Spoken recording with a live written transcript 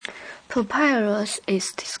Papyrus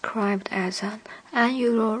is described as an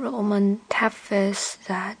unusual Roman typeface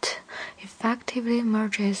that effectively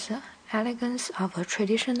merges the elegance of a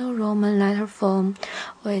traditional Roman letter form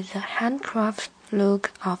with the handcrafted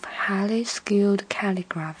look of highly skilled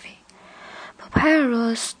calligraphy.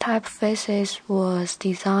 Papyrus typefaces was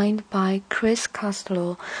designed by Chris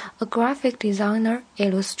Costello, a graphic designer,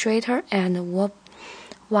 illustrator, and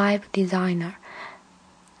web designer.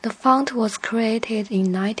 The font was created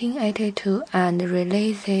in 1982 and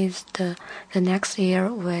released the next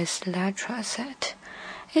year with Letraset.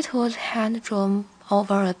 It was hand-drawn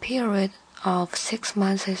over a period of 6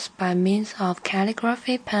 months by means of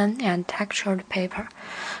calligraphy pen and textured paper.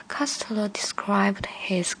 Costello described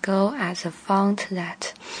his goal as a font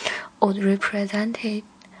that would represent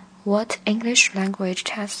what English language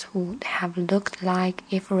text would have looked like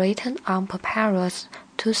if written on papyrus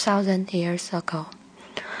 2,000 years ago.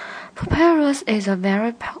 Papyrus is a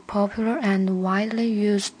very popular and widely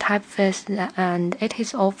used typeface, and it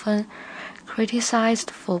is often criticized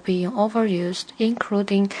for being overused,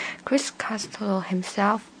 including Chris Costello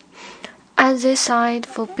himself, as they cite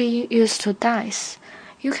for being used to dice.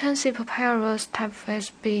 You can see papyrus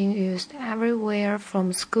typeface being used everywhere,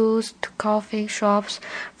 from schools to coffee shops,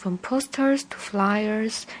 from posters to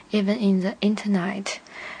flyers, even in the internet.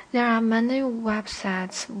 There are many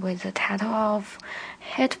websites with the title of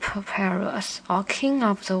Hate Papyrus, or King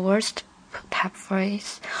of the Worst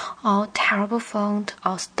Typeface, or Terrible Font,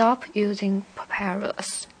 or Stop Using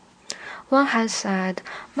Papyrus. One has said,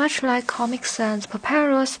 much like Comic Sans,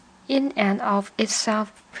 papyrus in and of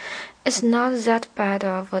itself is not that bad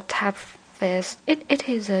of a typeface. It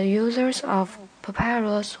is the users of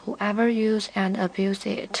papyrus who overuse and abuse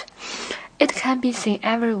it. It can be seen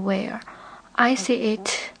everywhere. I see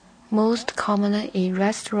it most commonly in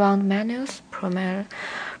restaurant menus,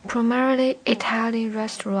 primarily Italian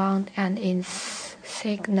restaurants, and in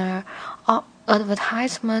signal or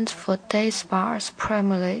advertisements for day spas.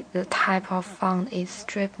 Primarily, the type of font is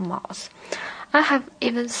strip malls. I have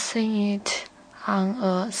even seen it on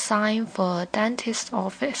a sign for a dentist's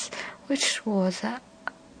office, which was an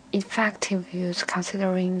effective use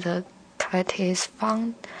considering the practice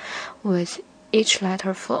font with each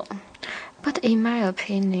letter form. But in my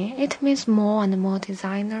opinion, it means more and more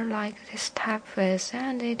designers like this typeface,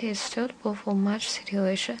 and it is suitable for much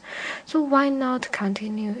situation. So why not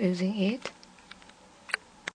continue using it?